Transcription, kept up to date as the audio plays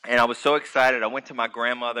And I was so excited. I went to my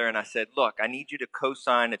grandmother and I said, look, I need you to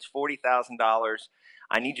co-sign. It's $40,000.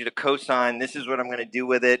 I need you to co-sign. This is what I'm going to do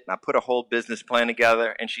with it. And I put a whole business plan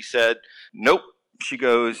together. And she said, nope. She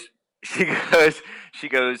goes,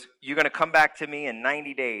 you're going to come back to me in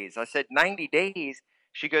 90 days. I said, 90 days?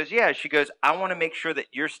 She goes, yeah. She goes, I want to make sure that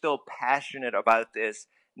you're still passionate about this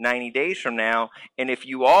 90 days from now. And if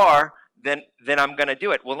you are, then I'm going to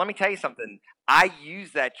do it. Well, let me tell you something. I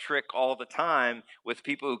use that trick all the time with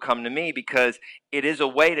people who come to me because it is a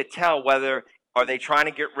way to tell whether are they trying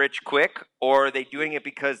to get rich quick or are they doing it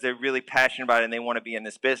because they're really passionate about it and they want to be in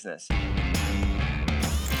this business.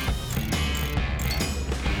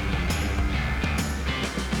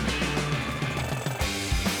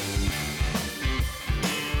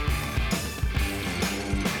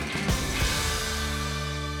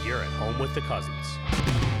 You're at home with the Cousins.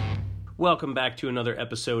 Welcome back to another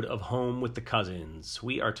episode of Home with the Cousins.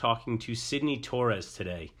 We are talking to Sidney Torres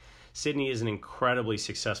today. Sidney is an incredibly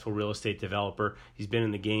successful real estate developer. He's been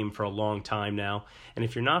in the game for a long time now. And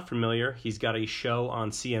if you're not familiar, he's got a show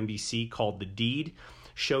on CNBC called The Deed.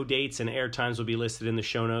 Show dates and air times will be listed in the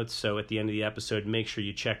show notes. So at the end of the episode, make sure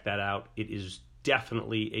you check that out. It is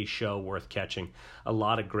definitely a show worth catching. A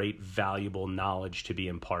lot of great, valuable knowledge to be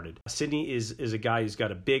imparted. Sidney is a guy who's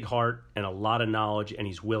got a big heart and a lot of knowledge, and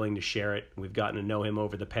he's willing to share it. We've gotten to know him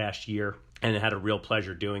over the past year and had a real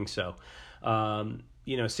pleasure doing so.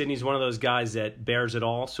 Sidney's one of those guys that bears it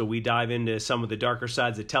all, so we dive into some of the darker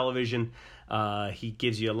sides of television. He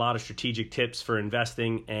gives you a lot of strategic tips for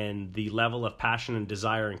investing and the level of passion and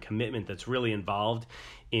desire and commitment that's really involved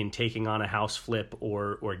in taking on a house flip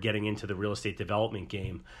or getting into the real estate development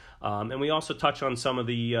game. And we also touch on some of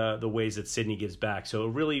the ways that Sidney gives back. So a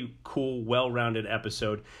really cool, well-rounded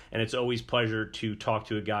episode, and it's always a pleasure to talk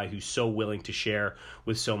to a guy who's so willing to share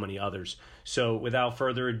with so many others. So without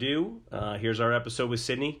further ado, here's our episode with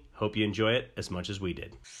Sidney. Hope you enjoy it as much as we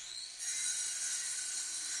did.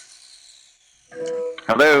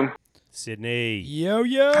 Hello. Sidney. Yo.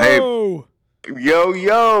 Hey.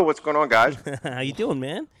 Yo. What's going on, guys? How you doing,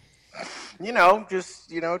 man?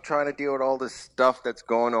 Just trying to deal with all this stuff that's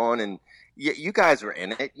going on, and you guys are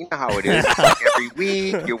in it. You know how it is. It's like every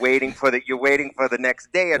week you're waiting for the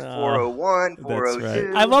next day at 4:01,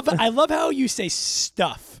 4:02. Right. I love how you say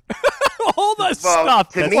stuff. All the stuff.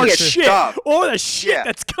 To me, it's shit. stuff. All the shit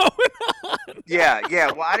that's going on.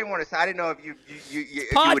 Yeah. Well, I didn't want to say. I didn't know if you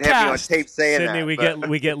would have me on tape saying Sidney, that.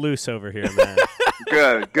 we get loose over here, man.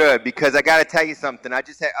 Good. Because I got to tell you something. I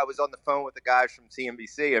was on the phone with the guys from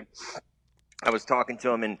CNBC, and I was talking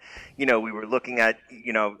to him, and we were looking at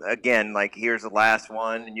again, like, here's the last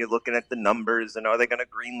one, and you're looking at the numbers, and are they going to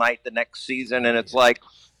green light the next season? And it's like,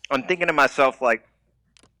 I'm thinking to myself, like,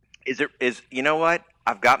 is you know what?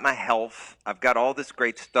 I've got my health, I've got all this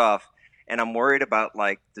great stuff, and I'm worried about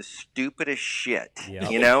like the stupidest shit,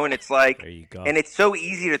 and it's like, there you go. And it's so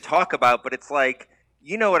easy to talk about, but it's like,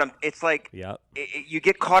 it's like, you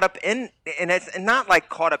get caught up in, and it's not like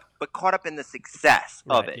caught up in the success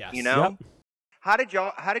of it, yes. Yep. How did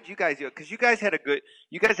you guys do it? Because you guys had a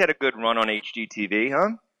good run on HGTV,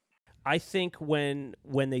 huh? I think when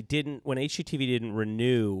HGTV didn't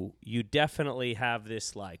renew, you definitely have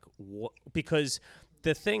this because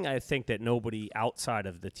the thing I think that nobody outside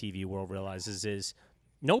of the TV world realizes is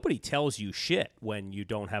nobody tells you shit when you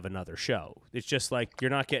don't have another show. It's just like you're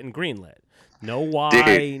not getting greenlit. No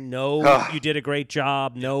why, no you did a great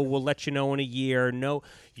job, no we'll let you know in a year, no.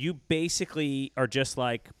 You basically are just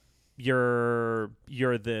like you're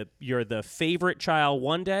the favorite child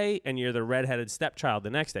one day and you're the redheaded stepchild the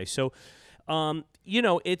next day. So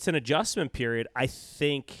it's an adjustment period. I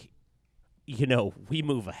think we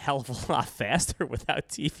move a hell of a lot faster without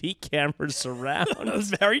TV cameras around. That's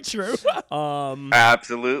very true.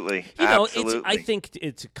 Absolutely. I think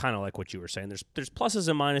it's kind of like what you were saying. There's pluses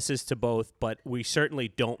and minuses to both, but we certainly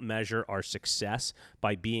don't measure our success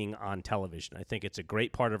by being on television. I think it's a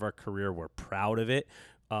great part of our career. We're proud of it.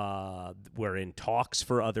 We're in talks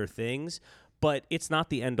for other things, but it's not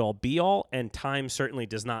the end-all, be-all, and time certainly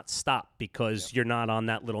does not stop because you're not on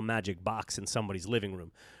that little magic box in somebody's living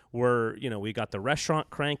room. We got the restaurant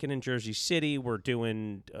cranking in Jersey City. We're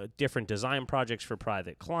doing different design projects for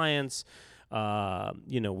private clients.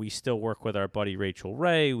 We still work with our buddy Rachel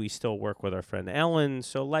Ray. We still work with our friend Ellen.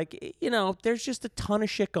 So, there's just a ton of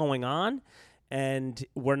shit going on. And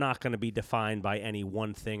we're not going to be defined by any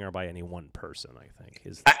one thing or by any one person, I think.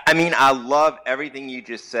 I love everything you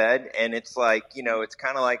just said. And it's like, it's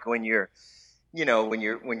kind of like when you're when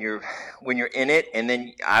you're in it, and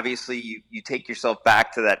then obviously you take yourself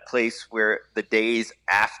back to that place where the days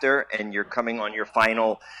after, and you're coming on your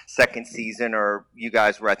final second season, or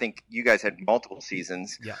I think you guys had multiple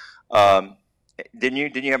seasons. Yeah. Didn't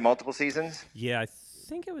you have multiple seasons? Yeah, I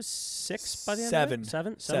think it was 6 by the end Seven. of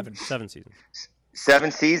it. Seven seasons.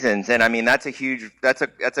 7 seasons, and I mean that's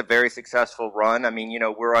a very successful run. I mean,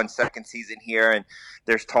 we're on second season here, and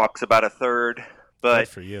there's talks about a third, but Good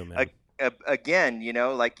for you, man. Again,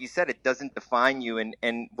 like you said, it doesn't define you.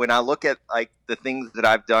 And when I look at like the things that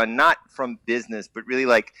I've done, not from business, but really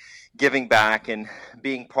like giving back and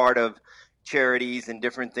being part of charities and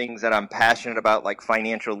different things that I'm passionate about, like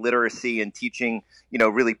financial literacy and teaching,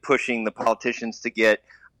 really pushing the politicians to get,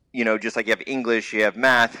 just like you have English, you have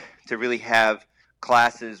math, to really have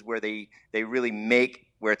classes where they really make,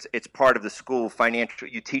 where it's part of the school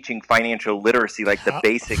you teaching financial literacy, like the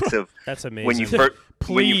basics of that's amazing.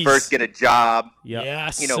 When you first get a job, yep.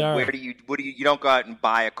 Yes, sir. You don't go out and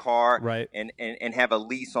buy a car, right, and have a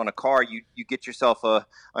lease on a car. You get yourself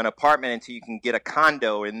an apartment until you can get a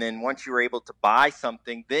condo, and then once you're able to buy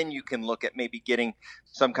something, then you can look at maybe getting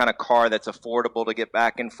some kind of car that's affordable to get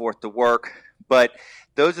back and forth to work. But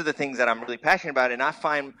those are the things that I'm really passionate about, and I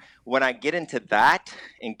find when I get into that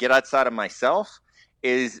and get outside of myself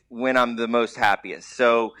is when I'm the most happiest.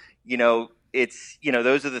 So, it's,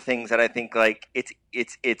 those are the things that I think, like,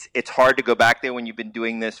 it's hard to go back there when you've been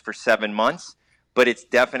doing this for 7 months, but it's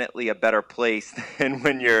definitely a better place than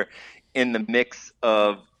when you're in the mix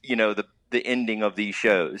of, the ending of these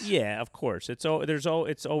shows. Yeah, of course. It's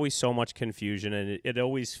always so much confusion, and it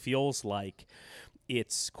always feels like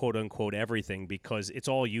it's quote unquote everything because it's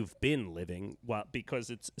all you've been living. Well, because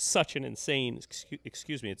it's such an insane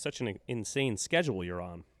it's such an insane schedule you're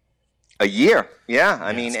on. A year, yeah.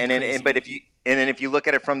 I mean, but if you look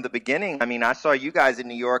at it from the beginning, I mean, I saw you guys in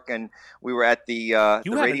New York, and we were at the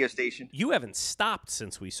radio station. You haven't stopped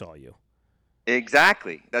since we saw you.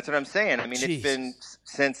 Exactly. That's what I'm saying. I mean, Jeez. It's been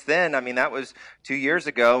since then. I mean, that was 2 years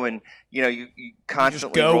ago, and you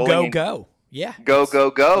constantly go. Yeah. Go.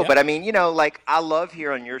 Yep. But I mean, like, I love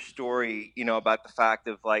hearing your story, about the fact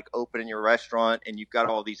of like opening your restaurant, and you've got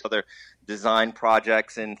all these other design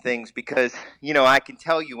projects and things, because, I can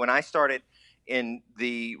tell you when I started in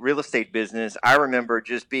the real estate business, I remember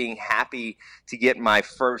just being happy to get my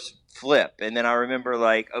first flip. And then I remember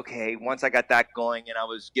like, okay, once I got that going and I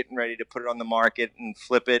was getting ready to put it on the market and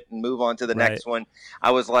flip it and move on to the next one,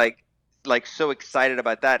 I was like so excited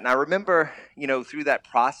about that. And I remember, through that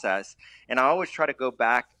process, and I always try to go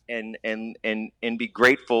back and be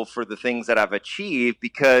grateful for the things that I've achieved,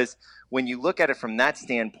 because when you look at it from that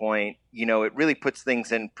standpoint, it really puts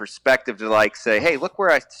things in perspective to like say, hey, look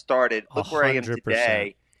where I started, look where I am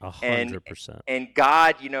today. 100%. And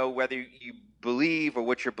God, whether you believe or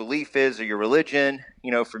what your belief is or your religion,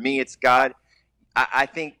 for me, it's God. I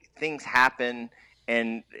think things happen,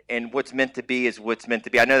 and what's meant to be is what's meant to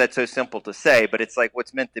be. I know that's so simple to say, but it's like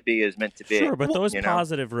what's meant to be is meant to be. Sure, but those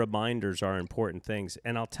positive reminders are important things.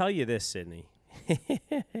 And I'll tell you this, Sydney.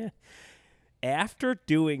 After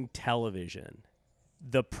doing television,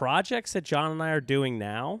 the projects that John and I are doing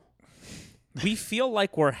now, we feel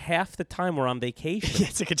like we're half the time we're on vacation.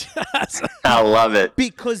 It's like I love it.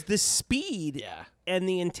 Because the speed and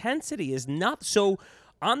the intensity is not so.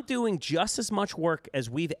 I'm doing just as much work as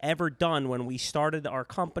we've ever done when we started our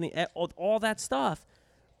company, all that stuff,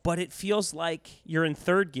 but it feels like you're in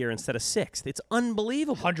third gear instead of sixth. It's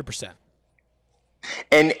unbelievable. 100%.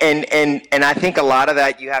 And I think a lot of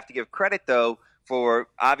that you have to give credit, though, for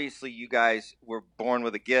obviously you guys were born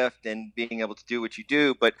with a gift and being able to do what you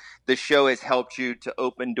do, but the show has helped you to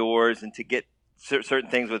open doors and to get certain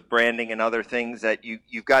things with branding and other things that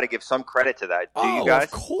you've got to give some credit to that. Do you guys?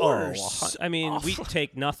 Of course. I mean, we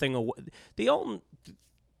take nothing away.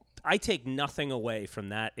 I take nothing away from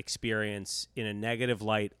that experience in a negative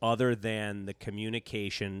light other than the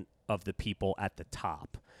communication of the people at the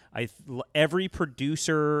top. Every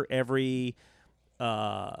producer,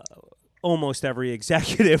 almost every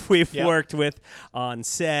executive we've worked with on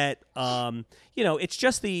set, it's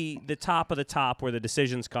just the top of the top where the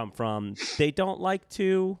decisions come from. They don't like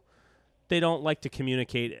to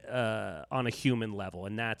communicate on a human level,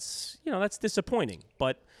 and that's disappointing.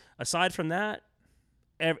 But aside from that,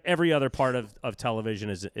 every other part of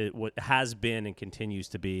television has been and continues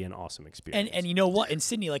to be an awesome experience. And you know what? And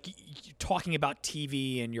Sydney, like, you're talking about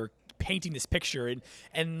TV and you're painting this picture,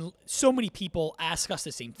 and so many people ask us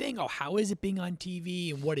the same thing. Oh, how is it being on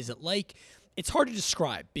TV, and what is it like? It's hard to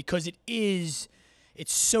describe because it's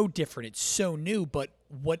so different. It's so new. But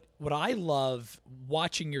what I love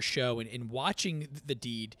watching your show and watching The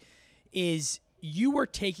Deed is you are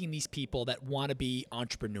taking these people that want to be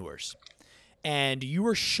entrepreneurs, and you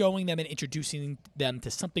are showing them and introducing them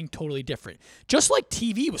to something totally different. Just like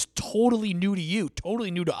TV was totally new to you,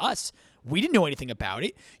 totally new to us. We didn't know anything about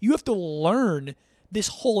it. You have to learn this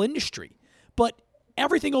whole industry. But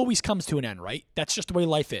everything always comes to an end, right? That's just the way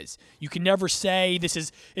life is. You can never say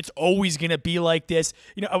it's always going to be like this.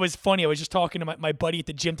 You know, it was funny. I was just talking to my buddy at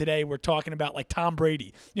the gym today. We're talking about like Tom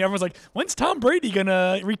Brady. You know, everyone's like, when's Tom Brady going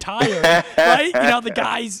to retire? Right? You know, the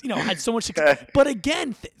guy's, had so much success. But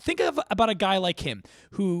again, think about a guy like him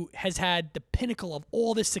who has had the pinnacle of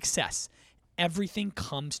all this success. Everything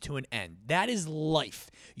comes to an end. That is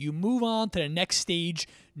life. You move on to the next stage.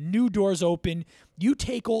 New doors open. You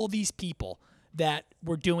take all these people that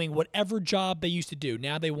were doing whatever job they used to do.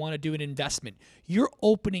 Now they want to do an investment. You're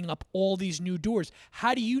opening up all these new doors.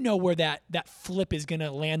 How do you know where that flip is going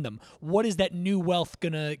to land them? What is that new wealth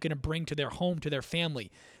going to bring to their home, to their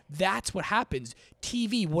family? That's what happens.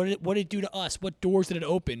 TV, what did it do to us? What doors did it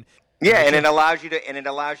open? Yeah, and it allows you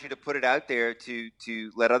to put it out there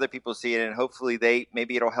to let other people see it, and hopefully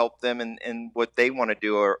maybe it'll help them in what they want to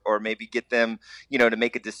do, or maybe get them, to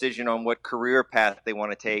make a decision on what career path they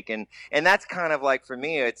want to take. And that's kind of like, for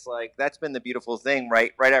me, it's like, that's been the beautiful thing,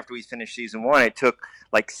 right after we finished season 1, it took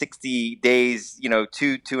like 60 days,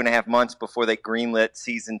 2.5 months before they greenlit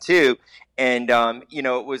season 2. And,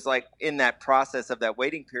 it was like in that process of that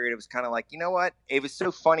waiting period, it was kind of like, you know what? It was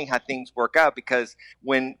so funny how things work out, because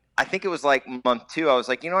when I think it was like month 2, I was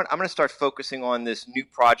like, you know what? I'm going to start focusing on this new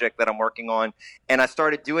project that I'm working on. And I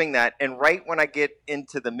started doing that. And right when I get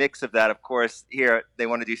into the mix of that, of course, here they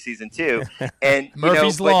want to do season 2. And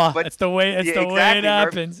Murphy's Law. But that's the way it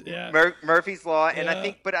happens. Murphy's Law. And I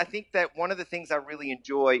think that one of the things I really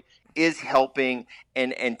enjoy is helping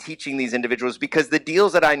and teaching these individuals, because the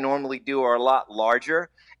deals that I normally do are a lot larger.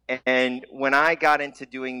 And when I got into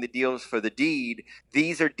doing the deals for the deed,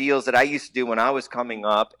 these are deals that I used to do when I was coming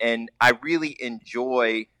up. And I really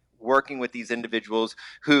enjoy working with these individuals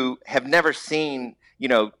who have never seen,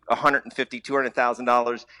 $150,000,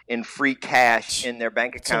 $200,000 in free cash in their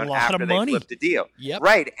bank account after they flipped a deal. Yep.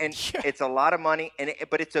 Right. And it's a lot of money,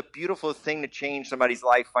 but it's a beautiful thing to change somebody's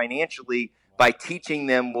life financially by teaching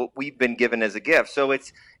them what we've been given as a gift. So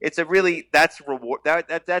it's a really, that's reward.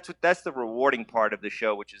 That's the rewarding part of the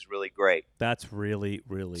show, which is really great. That's really,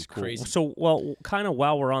 really cool. Crazy. So, kind of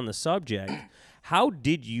while we're on the subject, how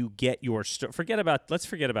did you get your start? Let's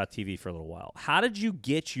forget about TV for a little while. How did you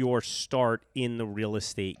get your start in the real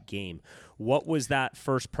estate game? What was that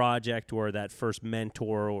first project or that first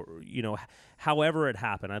mentor, or however it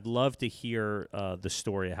happened? I'd love to hear the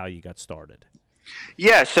story of how you got started.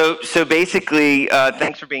 Yeah, so basically,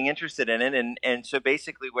 thanks for being interested in it. And so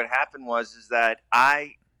basically what happened is that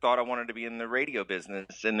I thought I wanted to be in the radio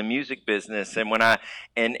business, in the music business. And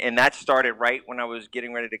and that started right when I was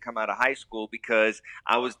getting ready to come out of high school, because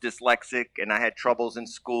I was dyslexic and I had troubles in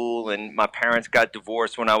school, and my parents got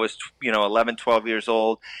divorced when I was 11, 12 years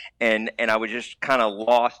old. And I was just kind of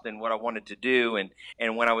lost in what I wanted to do.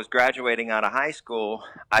 And when I was graduating out of high school,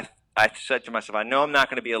 I said to myself, I know I'm not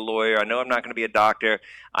going to be a lawyer. I know I'm not going to be a doctor.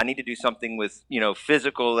 I need to do something with,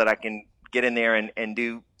 physical, that I can get in there and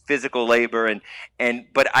do physical labor.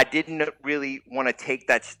 But I didn't really want to take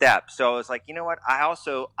that step. So I was like, you know what? I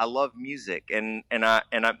love music, and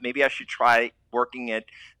maybe I should try working at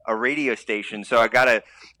a radio station. So I got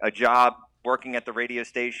a job working at the radio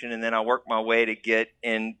station, and then I worked my way to get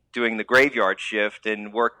in doing the graveyard shift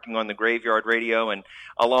and working on the graveyard radio. And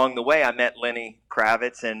along the way, I met Lenny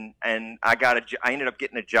Kravitz, and I ended up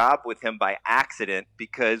getting a job with him by accident,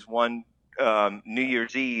 because one New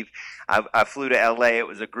Year's Eve, I flew to LA. It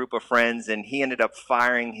was a group of friends, and he ended up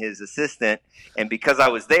firing his assistant. And because I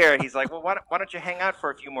was there, he's like, well, why don't you hang out for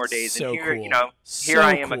a few more days? So and here, cool. Here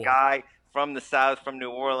I am, a guy from the South, from New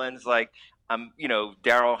Orleans, like, I'm,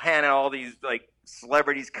 Daryl Hannah, all these like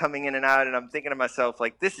celebrities coming in and out, and I'm thinking to myself,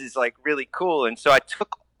 like, this is like really cool. And so I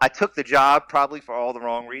took the job, probably for all the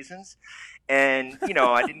wrong reasons, and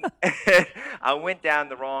I didn't. I went down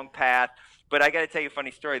the wrong path. But I got to tell you a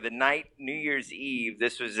funny story. The night, New Year's Eve,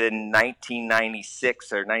 this was in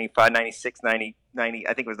 1996 or 95, 96, 90, I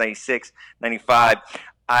think it was 96, 95.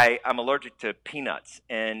 I'm allergic to peanuts,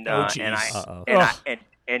 and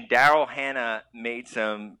Daryl Hannah made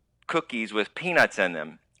some cookies with peanuts in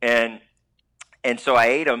them, and so I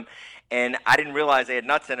ate them, and I didn't realize they had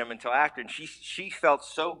nuts in them until after. And she felt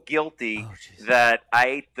so guilty that I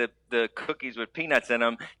ate the cookies with peanuts in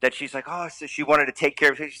them, that she's like, so she wanted to take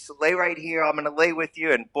care of it. She said, lay right here, I'm going to lay with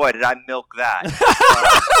you. And boy, did I milk that.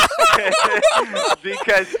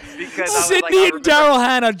 because Sydney and Daryl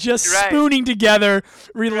Hannah just spooning together,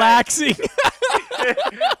 relaxing.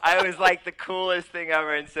 I was like the coolest thing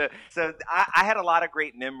ever. And so I had a lot of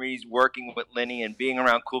great memories working with Lenny and being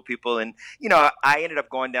around cool people. And, I ended up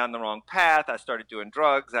going down the wrong path. I started doing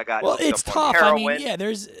drugs. I got Well, hooked it's up on tough. I mean, heroin. yeah,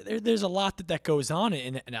 there's a lot that goes on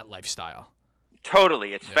in that lifestyle.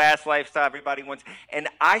 Totally. It's fast lifestyle. Everybody wants. And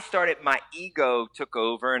my ego took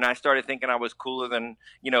over, and I started thinking I was cooler than,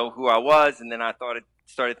 who I was. And then I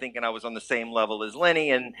started thinking I was on the same level as Lenny,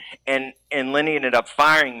 and Lenny ended up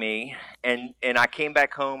firing me. And I came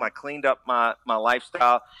back home. I cleaned up my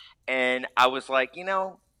lifestyle, and I was like,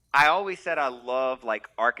 I always said I love like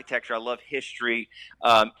architecture. I love history.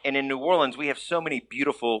 And in New Orleans, we have so many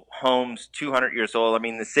beautiful homes, 200 years old. I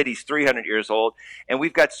mean, the city's 300 years old, and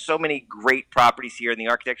we've got so many great properties here in the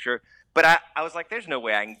architecture. But I was like, there's no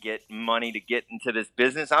way I can get money to get into this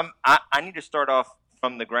business. I need to start off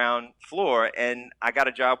from the ground floor. And I got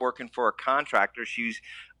a job working for a contractor. She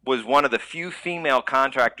was one of the few female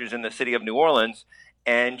contractors in the city of New Orleans.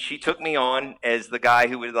 And she took me on as the guy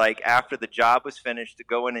who would, like, after the job was finished, to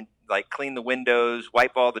go in and like clean the windows,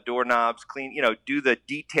 wipe all the doorknobs, clean, do the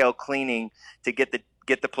detailed cleaning to get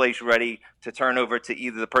the place ready to turn over to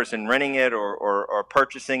either the person renting it or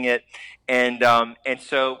purchasing it. And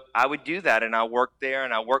so I would do that, and I worked there,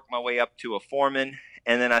 and I worked my way up to a foreman.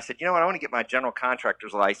 And then I said, you know what, I want to get my general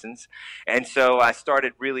contractor's license. And so I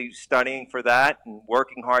started really studying for that and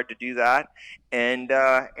working hard to do that. And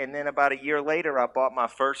then about a year later, I bought my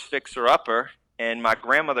first fixer-upper, and my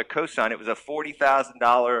grandmother co-signed. It was a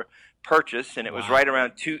 $40,000 purchase, and it was right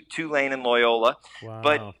around Tulane and Loyola. Wow.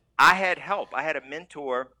 But I had help. I had a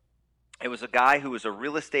mentor. It was a guy who was a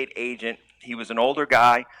real estate agent. He was an older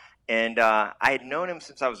guy, and I had known him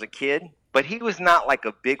since I was a kid. But he was not like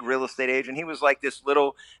a big real estate agent. He was like this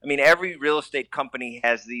little, every real estate company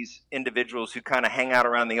has these individuals who kind of hang out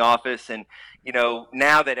around the office. And,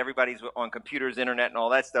 now that everybody's on computers, internet, and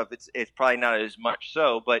all that stuff, it's probably not as much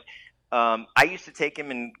so. But I used to take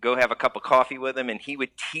him and go have a cup of coffee with him, and he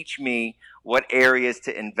would teach me what areas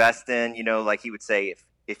to invest in. Like he would say,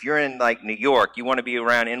 if you're in like New York, you want to be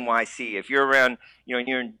around NYC. If you're around, you're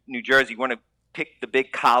in New Jersey, you want to pick the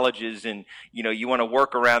big colleges, and you want to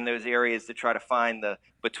work around those areas to try to find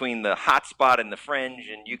between the hot spot and the fringe,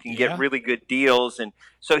 and you can get really good deals. And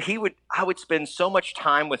so I would spend so much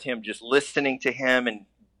time with him just listening to him, and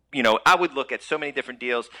I would look at so many different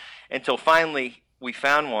deals until finally we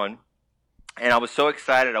found one. And I was so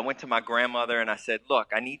excited. I went to my grandmother and I said,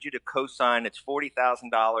 look, I need you to co-sign. It's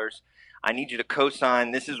 $40,000. I need you to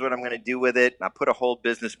co-sign. This is what I'm going to do with it. And I put a whole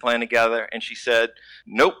business plan together, and she said,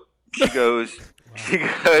 nope. She goes,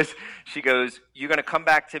 you're going to come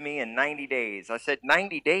back to me in 90 days. I said,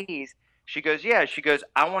 90 days? She goes, yeah. She goes,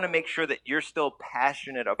 I want to make sure that you're still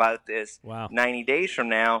passionate about this 90 days from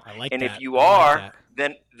now. I like and that. If you are,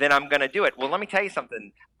 then I'm going to do it. Well, let me tell you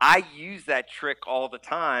something. I use that trick all the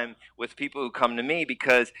time with people who come to me,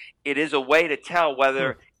 because it is a way to tell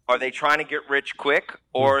whether are they trying to get rich quick,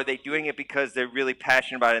 or are they doing it because they're really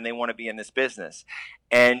passionate about it and they want to be in this business.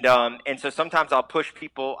 And so sometimes I'll push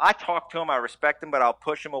people. I talk to them, I respect them, but I'll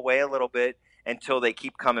push them away a little bit until they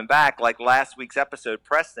keep coming back. Like last week's episode,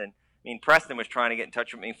 Preston. Preston was trying to get in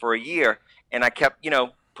touch with me for a year, and I kept,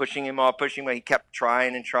 pushing him off. He kept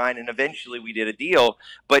trying, and eventually we did a deal.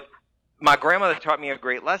 But my grandmother taught me a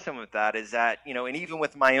great lesson with that, is that, and even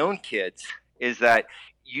with my own kids, is that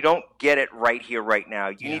you don't get it right here, right now.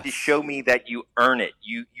 You need to show me that you earn it.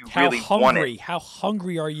 You really want it. How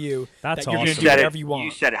hungry are you? That's that you're awesome. going to do whatever you want.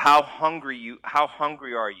 You said, how hungry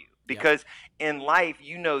are you? Because in life,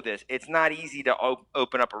 this. It's not easy to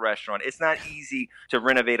open up a restaurant. It's not easy to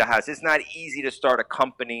renovate a house. It's not easy to start a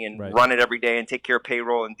company and run it every day and take care of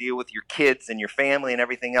payroll and deal with your kids and your family and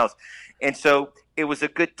everything else. And so it was a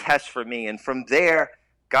good test for me. And from there,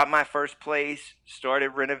 got my first place,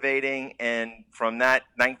 started renovating, and from that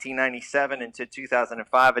 1997 into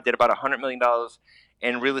 2005, I did about $100 million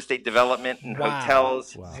in real estate development and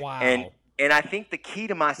hotels. Wow. And I think the key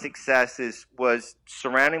to my success was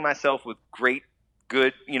surrounding myself with great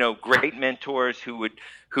mentors who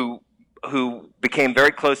became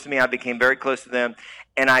very close to me. I became very close to them,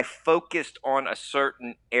 and I focused on a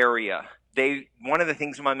certain area. One of the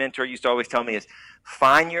things my mentor used to always tell me is,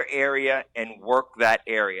 find your area and work that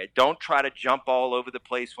area. Don't try to jump all over the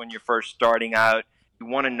place when you're first starting out. You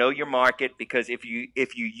want to know your market, because if you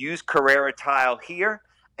use Carrera tile here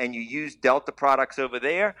and you use Delta products over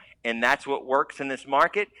there, and that's what works in this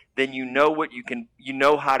market, then you know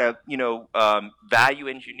how to value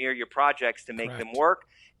engineer your projects to make them work,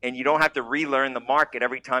 and you don't have to relearn the market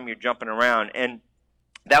every time you're jumping around. And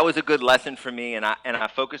that was a good lesson for me, and I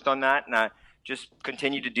focused on that, and I just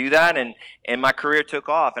continued to do that, and my career took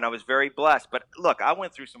off, and I was very blessed. But look, I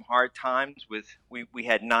went through some hard times with we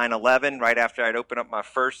had 9/11 right after I'd opened up my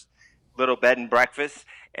first little bed and breakfast,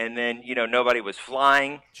 and then nobody was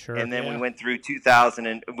flying, Sure. and then we went through 2000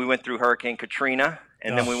 and we went through Hurricane Katrina,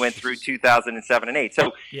 and then we went through 2007 and 8.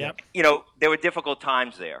 So there were difficult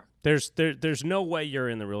times there. There's no way you're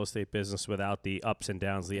in the real estate business without the ups and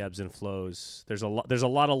downs, the ebbs and flows. There's a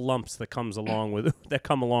lot of lumps that come along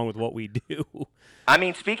with what we do. I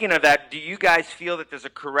mean, speaking of that, do you guys feel that there's a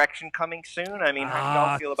correction coming soon? I mean, how do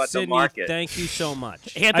y'all feel about Sydney, the market? Thank you so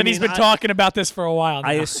much. Anthony's been talking about this for a while now.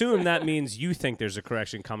 I assume that means you think there's a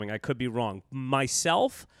correction coming. I could be wrong.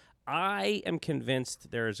 Myself, I am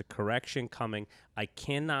convinced there is a correction coming. I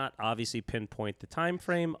cannot obviously pinpoint the time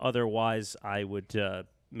frame. Otherwise, I would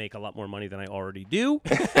make a lot more money than I already do.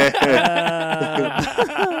 But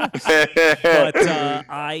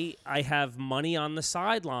I have money on the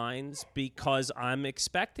sidelines because I'm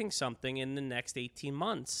expecting something in the next 18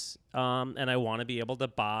 months, and I want to be able to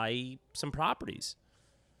buy some properties.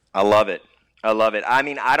 I love it. I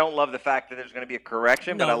mean, I don't love the fact that there's going to be a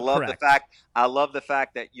correction, but I love the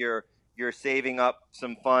fact that you're saving up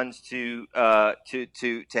some funds to have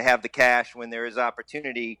the cash when there is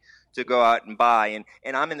opportunity to go out and buy.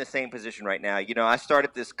 And I'm in the same position right now. I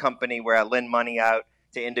started this company where I lend money out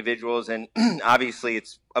to individuals, and obviously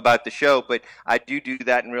it's about the show, but I do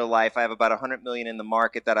that in real life. I have about $100 million in the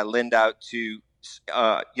market that I lend out to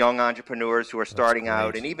young entrepreneurs who are starting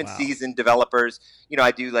out, and even seasoned developers.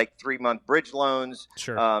 I do like 3-month bridge loans,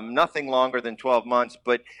 nothing longer than 12 months.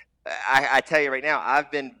 But I tell you right now, I've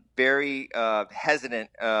been very hesitant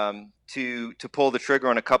to pull the trigger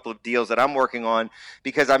on a couple of deals that I'm working on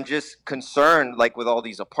because I'm just concerned, like with all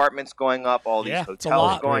these apartments going up, all these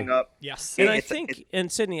hotels going up. Yes,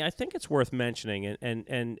 and Sydney, I think it's worth mentioning,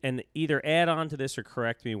 and either add on to this or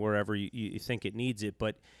correct me wherever you think it needs it.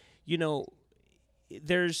 But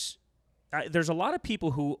there's a lot of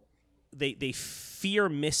people who they fear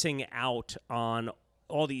missing out on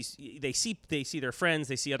all these. They see their friends,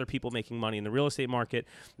 they see other people making money in the real estate market,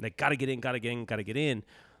 and they gotta get in.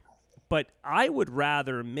 But I would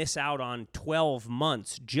rather miss out on 12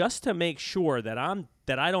 months just to make sure that I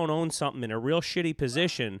don't own something in a real shitty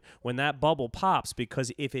position when that bubble pops,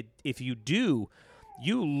 because if you do,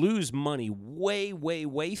 you lose money way, way,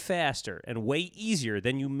 way faster and way easier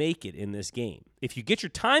than you make it in this game. If you get your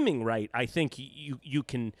timing right, I think you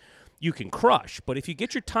can crush. But if you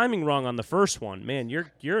get your timing wrong on the first one, man,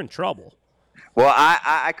 you're in trouble. Well,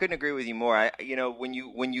 I couldn't agree with you more. When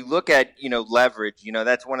you look at leverage,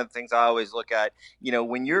 that's one of the things I always look at.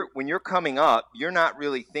 When you're coming up, you're not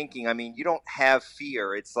really thinking. I mean, you don't have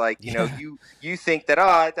fear. It's like you think that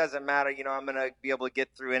it doesn't matter. I'm going to be able to get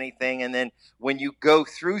through anything. And then when you go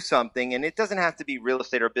through something, and it doesn't have to be real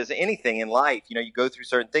estate or business, anything in life, you go through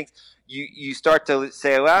certain things. You start to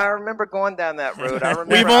say, well, I remember going down that road. I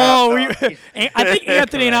remember. I think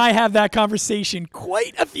Anthony and I have that conversation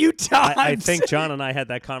quite a few times. I think John and I had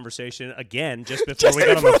that conversation again just before we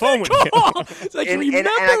got on the phone with you. It's like, remember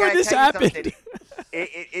when this happened?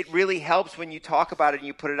 It really helps when you talk about it and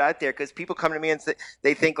you put it out there, because people come to me and say,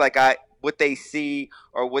 they think like what they see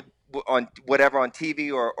or what on whatever on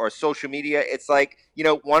TV or social media. It's like,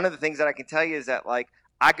 one of the things that I can tell you is that, like,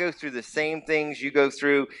 I go through the same things you go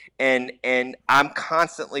through, and I'm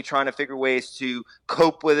constantly trying to figure ways to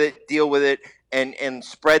cope with it, deal with it, and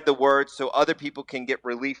spread the word so other people can get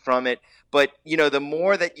relief from it. But, the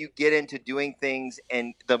more that you get into doing things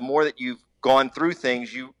and the more that you've gone through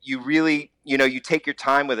things, you really, you take your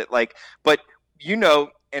time with it. Like, but,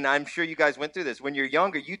 and I'm sure you guys went through this. When you're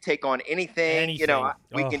younger, you take on anything.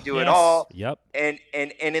 We can do it all. Yep. And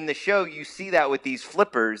in the show, you see that with these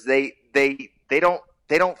flippers. They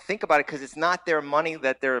don't think about it because it's not their money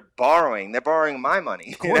that they're borrowing. They're borrowing my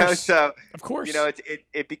money. Of course. So of course,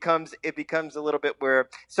 it becomes a little bit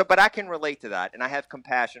but I can relate to that, and I have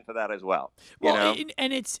compassion for that as well.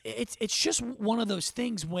 And it's just one of those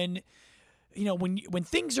things when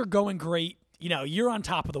things are going great. You're on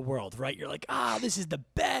top of the world, right? You're like, this is the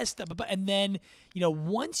best. And then,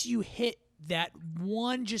 once you hit that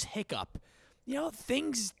one just hiccup,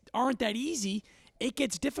 things aren't that easy. It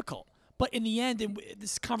gets difficult. But in the end, in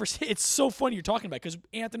this conversation, it's so funny you're talking about it, because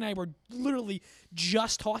Anthony and I were literally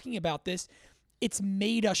just talking about this. It's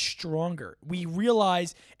made us stronger. We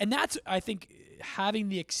realize, and that's, I think, having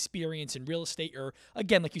the experience in real estate, or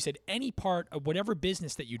again, like you said, any part of whatever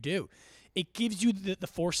business that you do, it gives you the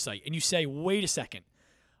foresight, and you say, wait a second,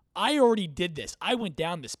 I already did this. I went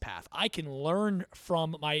down this path. I can learn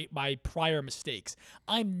from my prior mistakes.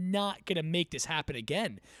 I'm not going to make this happen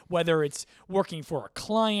again, whether it's working for a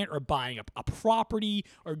client or buying a property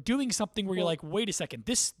or doing something where you're like, wait a second,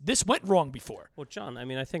 this went wrong before. Well, John, I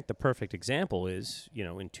mean, I think the perfect example is,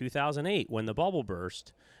 in 2008 when the bubble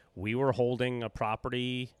burst, we were holding a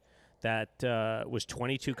property that was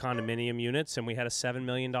 22 condominium units, and we had a $7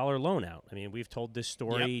 million loan out. I mean, we've told this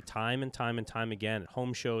story time and time and time again at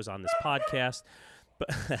home shows on this podcast.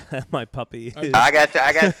 But my puppy is, I got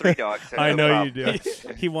 3 dogs. So I no know problem. you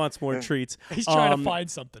do. He wants more treats. He's trying to find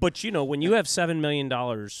something. But when you have $7 million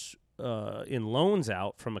in loans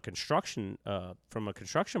out from a construction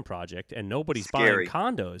project, and nobody's Scary.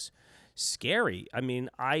 buying condos. Scary. I mean,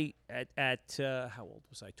 at how old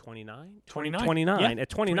was I? 29? 29. 29. Yeah, At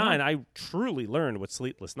 29, I truly learned what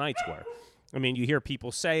sleepless nights were. I mean, you hear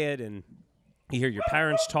people say it, and you hear your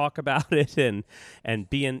parents talk about it, and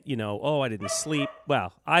being, I didn't sleep.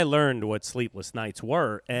 Well, I learned what sleepless nights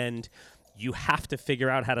were, and you have to figure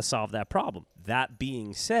out how to solve that problem. That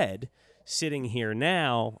being said, sitting here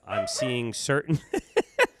now, I'm seeing certain...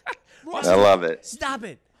 I love it. Stop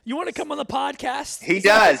it. You want to come on the podcast? He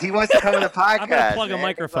does. He wants to come on the podcast. I'm gonna plug a man.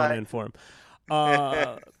 microphone in for him.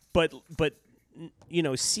 But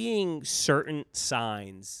seeing certain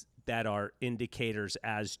signs that are indicators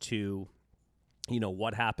as to,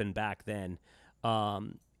 what happened back then,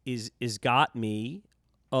 is got me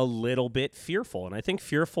a little bit fearful, and I think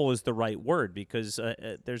fearful is the right word because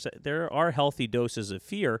there are healthy doses of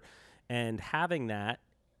fear, and having that,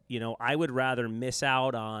 I would rather miss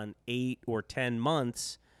out on 8 or 10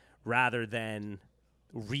 months rather than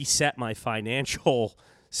reset my financial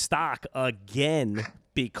stock again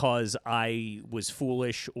because I was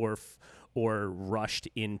foolish or rushed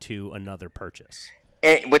into another purchase.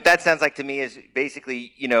 And what that sounds like to me is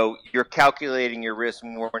basically, you're calculating your risk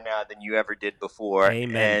more now than you ever did before.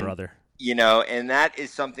 Amen, brother. And that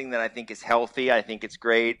is something that I think is healthy. I think it's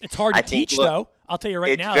great. It's hard to teach, though. I'll tell you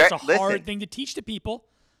right now, it's a hard thing to teach to people.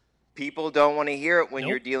 People don't want to hear it when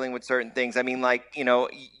you're dealing with certain things. I mean,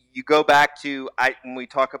 you go back to when we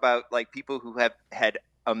talk about people who have had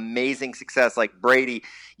amazing success like Brady,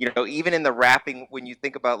 even in the rapping, when you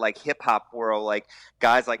think about hip hop world,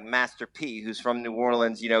 guys like Master P, who's from New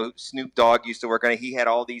Orleans, Snoop Dogg used to work on it. He had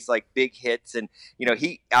all these big hits, and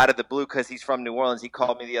he out of the blue, because he's from New Orleans, he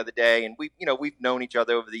called me the other day, and we've known each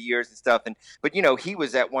other over the years and stuff, but he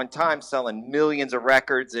was at one time selling millions of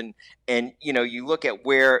records, and you look at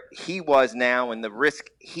where he was now and the risk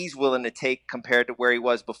he's willing to take compared to where he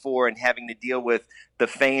was before, and having to deal with the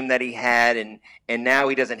fame that he had, and now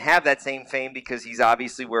he doesn't have that same fame because he's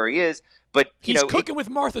obviously where he is. But he's cooking with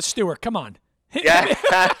Martha Stewart. Come on. Yeah.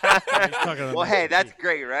 Well, hey, that's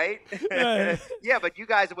great, right? Yeah, but you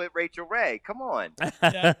guys are with Rachel Ray. Come on.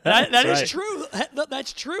 That is true.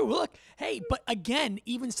 That's true. Look, hey, but again,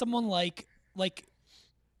 even someone like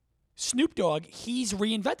Snoop Dogg, he's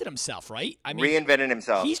reinvented himself, right? I mean, reinvented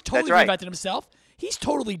himself. He's totally reinvented himself. He's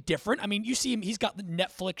totally different. I mean, you see him, he's got the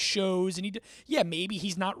Netflix shows, and maybe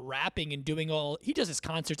he's not rapping and doing he does his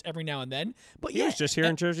concerts every now and then. But he was just here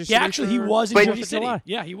in Jersey City. Yeah, actually, he was in Jersey City.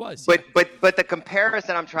 Yeah, he was. But the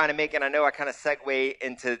comparison I'm trying to make, and I know I kind of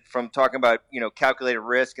segue from talking about, calculated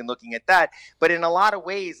risk and looking at that, but in a lot of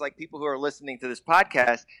ways, like people who are listening to this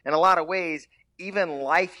podcast, in a lot of ways, even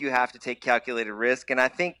life, you have to take calculated risk. And I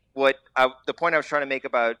think the point I was trying to make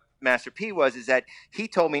about Master P is that he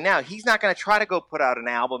told me now he's not going to try to go put out an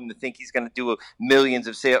album to think he's going to do millions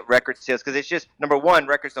of record sales, because it's just, number one,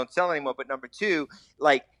 records don't sell anymore, but number two,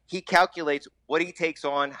 he calculates what he takes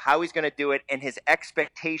on, how he's going to do it, and his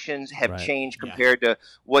expectations have changed compared to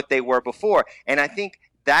what they were before. And I think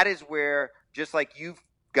that is where, just like you've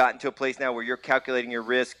gotten to a place now where you're calculating your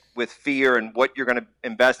risk with fear and what you're going to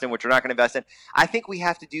invest in, what you're not going to invest in, I think we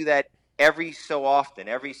have to do that every so often,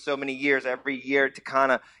 every so many years, every year, to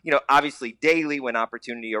kind of, obviously daily when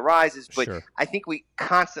opportunity arises. But sure, I think we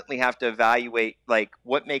constantly have to evaluate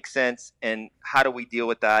what makes sense and how do we deal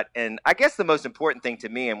with that. And I guess the most important thing to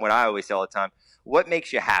me, and what I always say all the time, what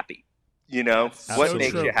makes you happy? What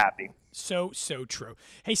makes you happy? So true.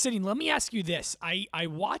 Hey, Sidney, let me ask you this. I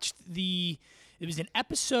watched it was an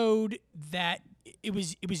episode that it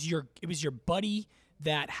was your buddy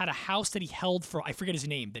that had a house that he held for, I forget his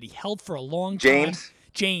name, that he held for a long time.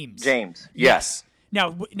 James. Yes.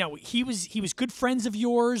 Now he was good friends of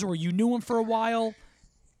yours, or you knew him for a while?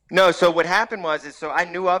 No, so what happened was I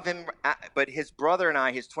knew of him, but his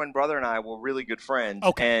twin brother and I were really good friends.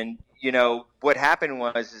 Okay. And what happened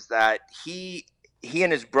was that he he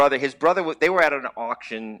and his brother, they were at an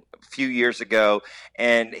auction a few years ago,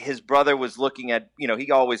 and his brother was looking at,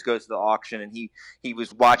 he always goes to the auction, and he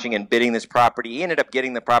was watching and bidding this property. He ended up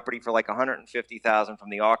getting the property for like $150,000 from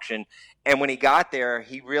the auction. And when he got there,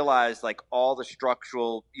 he realized like all the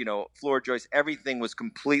structural, floor joists, everything was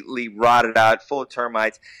completely rotted out, full of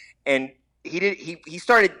termites. And he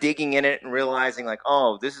started digging in it and realizing like,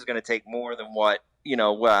 oh, this is going to take more than what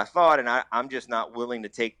I thought. And I'm just not willing to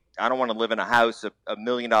take, I don't want to live in a house, a $1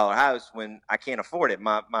 million house, when I can't afford it.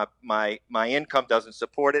 My income doesn't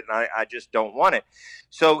support it, and I just don't want it.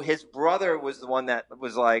 So his brother was the one that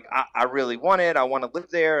was like, I really want it. I want to live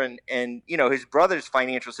there. And his brother's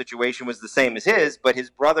financial situation was the same as his, but his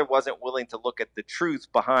brother wasn't willing to look at the truth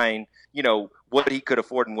behind, what he could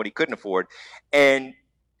afford and what he couldn't afford. And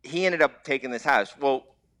he ended up taking this house. Well,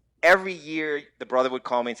 every year the brother would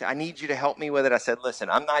call me and say, I need you to help me with it. I said, listen,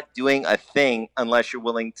 I'm not doing a thing unless you're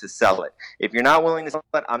willing to sell it. If you're not willing to sell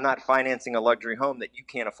it, I'm not financing a luxury home that you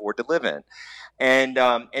can't afford to live in. And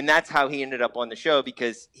that's how he ended up on the show,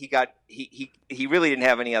 because he really didn't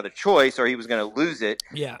have any other choice, or he was going to lose it.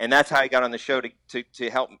 Yeah. And that's how he got on the show to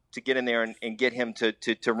help to get in there and get him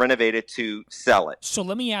to renovate it, to sell it. So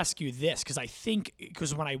let me ask you this,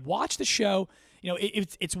 because when I watch the show,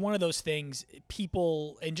 it's one of those things,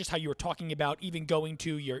 people, and just how you were talking about even going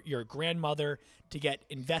to your grandmother to get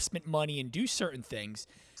investment money and do certain things.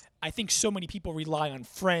 I think so many people rely on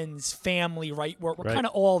friends, family, right? We're kind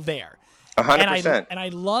of all there. 100%. And I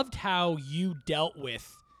loved how you dealt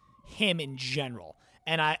with him in general.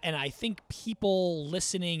 And I think people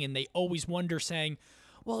listening, and they always wonder, saying,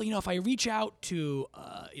 well, if I reach out to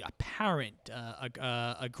a parent,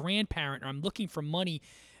 a grandparent, or I'm looking for money,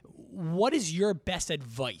 what is your best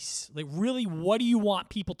advice? Like, really, what do you want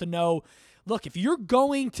people to know? Look, if you're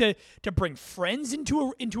going to bring friends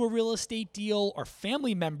into a real estate deal, or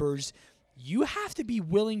family members, you have to be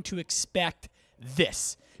willing to expect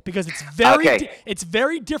this, because it's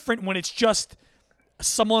very different when it's just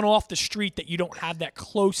someone off the street that you don't have that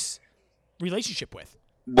close relationship with.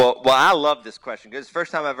 Well, I love this question, because it's the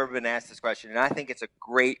first time I've ever been asked this question, and I think it's a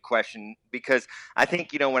great question, because I think,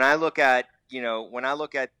 when I look at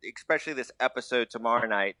especially this episode tomorrow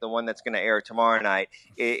night, the one that's going to air tomorrow night,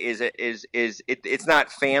 it's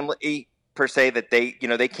not family per se, that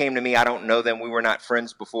they came to me. I don't know them. We were not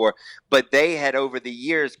friends before, but they had over the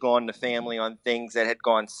years gone to family on things that had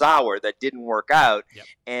gone sour, that didn't work out. Yep.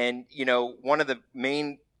 And, one of the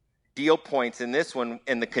main deal points in this one,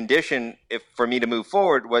 and the condition for me to move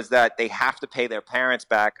forward, was that they have to pay their parents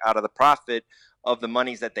back out of the profit of the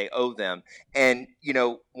monies that they owe them. And,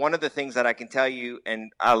 one of the things that I can tell you,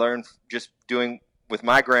 and I learned just doing with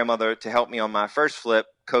my grandmother to help me on my first flip,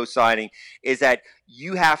 co-signing, is that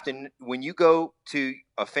you have to, when you go to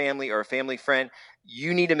a family or a family friend,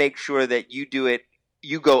 you need to make sure that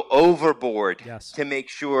you go overboard. Yes. To make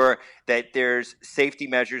sure that there's safety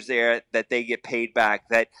measures there, that they get paid back,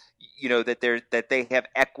 that that they have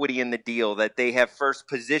equity in the deal, that they have first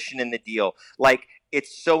position in the deal. Like,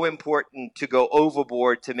 it's so important to go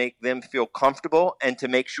overboard to make them feel comfortable, and to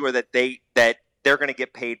make sure that they're going to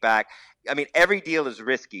get paid back. I mean, every deal is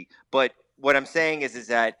risky, but what I'm saying is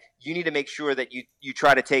that you need to make sure that you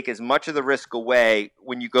try to take as much of the risk away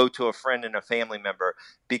when you go to a friend and a family member,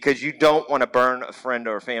 because you don't want to burn a friend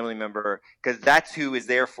or a family member, because that's who is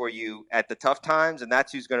there for you at the tough times, and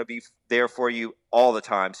that's who's going to be there for you all the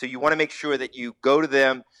time. So you want to make sure that you go to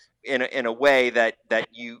them in a way that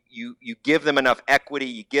you give them enough equity,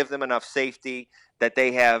 you give them enough safety, that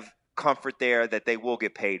they have comfort there, that they will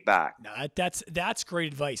get paid back. No, that's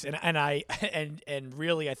great advice, and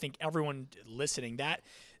really, I think everyone listening, that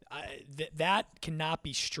cannot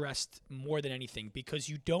be stressed more than anything, because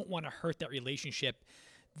you don't want to hurt that relationship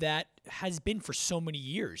that has been for so many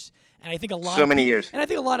years. And I think a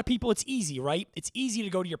lot of people, it's easy, right? It's easy to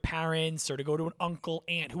go to your parents, or to go to an uncle,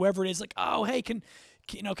 aunt, whoever it is, like, oh, hey, can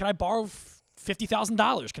I borrow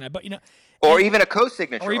 $50,000? Can I, or even a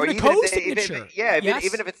co-signature. Or even a co-signature.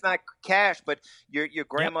 Even if it's not cash, but your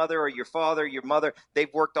grandmother, or your father, your mother,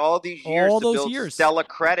 they've worked all these years to build Stella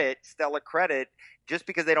credit, just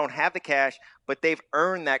because they don't have the cash, but they've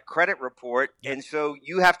earned that credit report. Yep. And so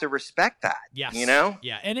you have to respect that. Yes.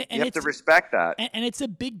 Yeah. And you have to respect that. And it's a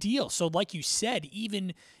big deal. So like you said,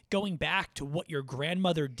 even going back to what your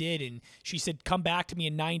grandmother did, and she said, come back to me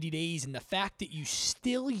in 90 days. And the fact that you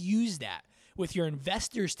still use that with your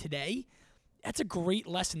investors today, that's a great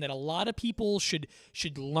lesson that a lot of people should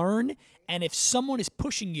learn. And if someone is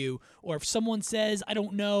pushing you, or if someone says, I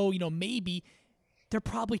don't know, maybe, they're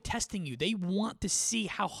probably testing you. They want to see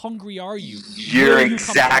how hungry are you. You're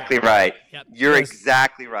exactly right. Yep. You're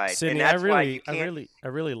exactly right. Sydney, and that's why you I can't.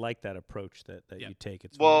 really like that approach that you take.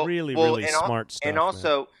 It's Well, really and smart stuff. And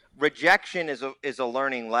also, rejection is a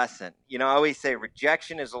learning lesson. I always say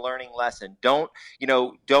rejection is a learning lesson. Don't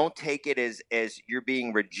take it as you're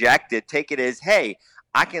being rejected. Take it as, hey,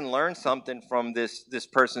 I can learn something from this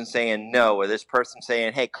person saying no, or this person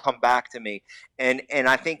saying, hey, come back to me. And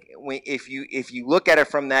I think if you look at it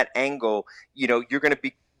from that angle,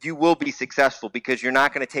 you will be successful, because you're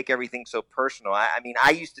not going to take everything so personal. I mean,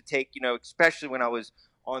 I used to take, especially when I was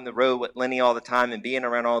on the road with Lenny all the time and being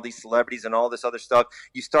around all these celebrities and all this other stuff,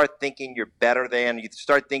 you start thinking you're better than. You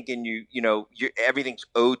start thinking everything's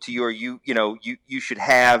owed to you, or you should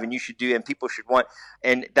have and you should do and people should want.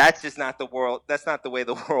 And that's just not the world. That's not the way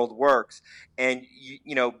the world works. And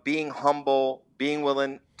being humble, being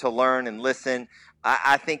willing to learn and listen,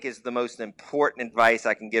 I think is the most important advice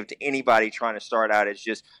I can give to anybody trying to start out. Is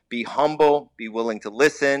just be humble, be willing to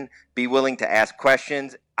listen, be willing to ask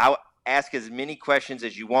questions. Ask as many questions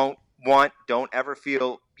as you want. Don't ever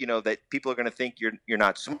feel, that people are going to think you're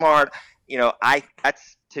not smart.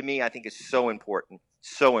 That's, to me, I think is so important.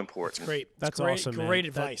 So important. That's great. That's great, awesome. Great man.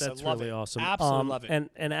 advice. That's I love really it. awesome. Absolutely love it.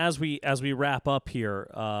 And as we wrap up here,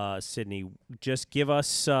 Sydney, just give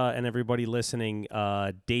us and everybody listening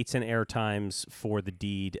dates and air times for The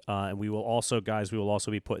Deed, and we will also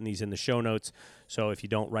be putting these in the show notes. So if you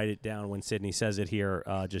don't write it down when Sydney says it here,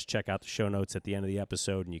 just check out the show notes at the end of the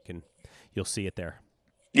episode, and you'll see it there.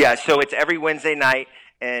 Yeah, so it's every Wednesday night,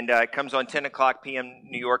 and it comes on 10 o'clock p.m.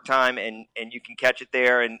 New York time, and you can catch it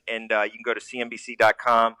there, and you can go to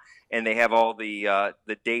cnbc.com, and they have all the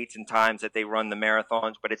dates and times that they run the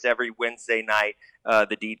marathons, but it's every Wednesday night.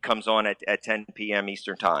 The Deed comes on at 10 p.m.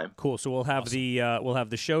 Eastern time. Cool. So we'll have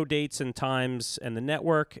the show dates and times and the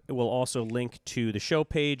network. We'll also link to the show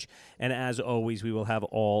page, and as always, we will have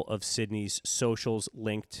all of Sydney's socials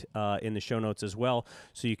linked in the show notes as well,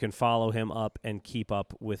 so you can follow him up and keep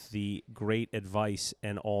up with the great advice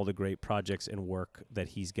and all the great projects and work that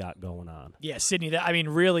he's got going on. Yeah, Sydney,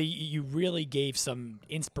 really, you really gave some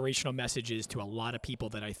inspirational messages to a lot of people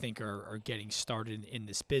that I think are getting started in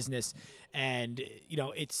this business. And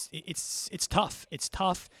it's tough. It's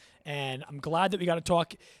tough, and I'm glad that we got to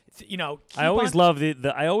talk. I always love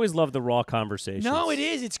the raw conversations. No, it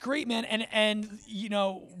is. It's great, man. And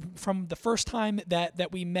from the first time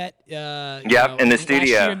that we met, in the studio. Last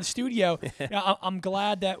year in the studio, I'm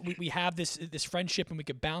glad that we have this friendship, and we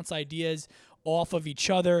could bounce ideas off of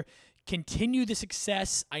each other. Continue the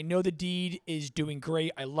success. I know The Deed is doing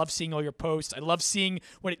great. I love seeing all your posts. I love seeing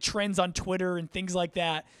when it trends on Twitter and things like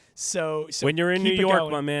that. So when you're in New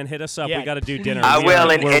York, my man, hit us up. Yeah, we got to do please. dinner. I will.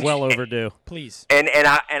 We're well overdue. Please. And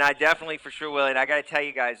I definitely for sure will. And I got to tell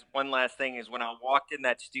you guys, one last thing is when I walked in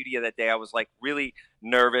that studio that day, I was like really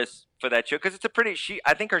nervous for that show, because it's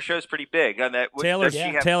I think her show's pretty big. On that,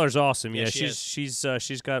 Taylor's awesome. Yeah,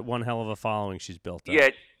 she's got one hell of a following she's built up. Yeah.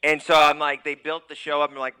 And so I'm like, they built the show up.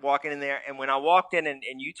 I'm like walking in there. And when I walked in and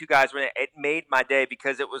you two guys were there, it made my day,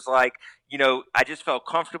 because it was like, I just felt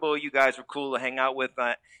comfortable. You guys were cool to hang out with,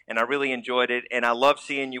 and I really enjoyed it. And I love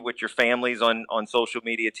seeing you with your families on social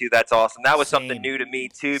media too. That's awesome. That was something new to me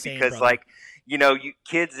too, because brother. you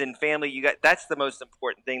kids and family, that's the most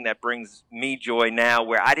important thing that brings me joy now,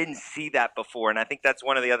 where I didn't see that before. And I think that's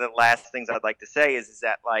one of the other last things I'd like to say is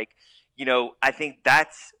that, like, I think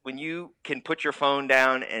that's when you can put your phone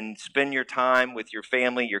down and spend your time with your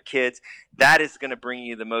family, your kids, that is going to bring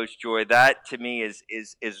you the most joy. That to me is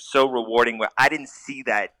so rewarding, where I didn't see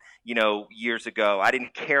that, years ago. I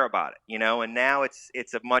didn't care about it, and now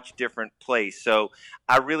it's a much different place. So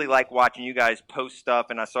I really like watching you guys post stuff,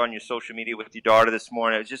 and I saw on your social media with your daughter this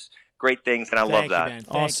morning. It was just great things, and I love that. Man.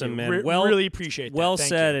 Awesome, man. Really appreciate that. Well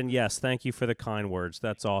said, you. and yes, thank you for the kind words.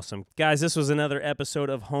 That's awesome. Guys, this was another episode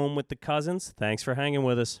of Home with the Cousins. Thanks for hanging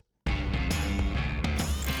with us.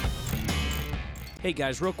 Hey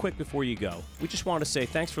guys, real quick before you go, we just want to say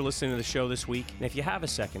thanks for listening to the show this week. And if you have a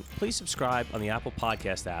second, please subscribe on the Apple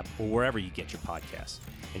Podcast app or wherever you get your podcasts.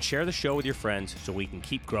 And share the show with your friends so we can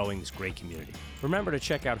keep growing this great community. Remember to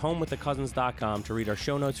check out homewiththecousins.com to read our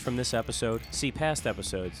show notes from this episode, see past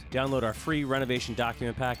episodes, download our free renovation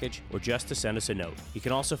document package, or just to send us a note. You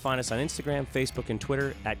can also find us on Instagram, Facebook, and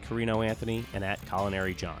Twitter at Carino Anthony and at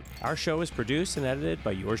Culinary John. Our show is produced and edited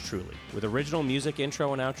by yours truly, with original music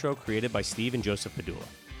intro and outro created by Steve and Joseph Padula.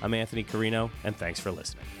 I'm Anthony Carino, and thanks for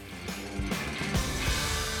listening.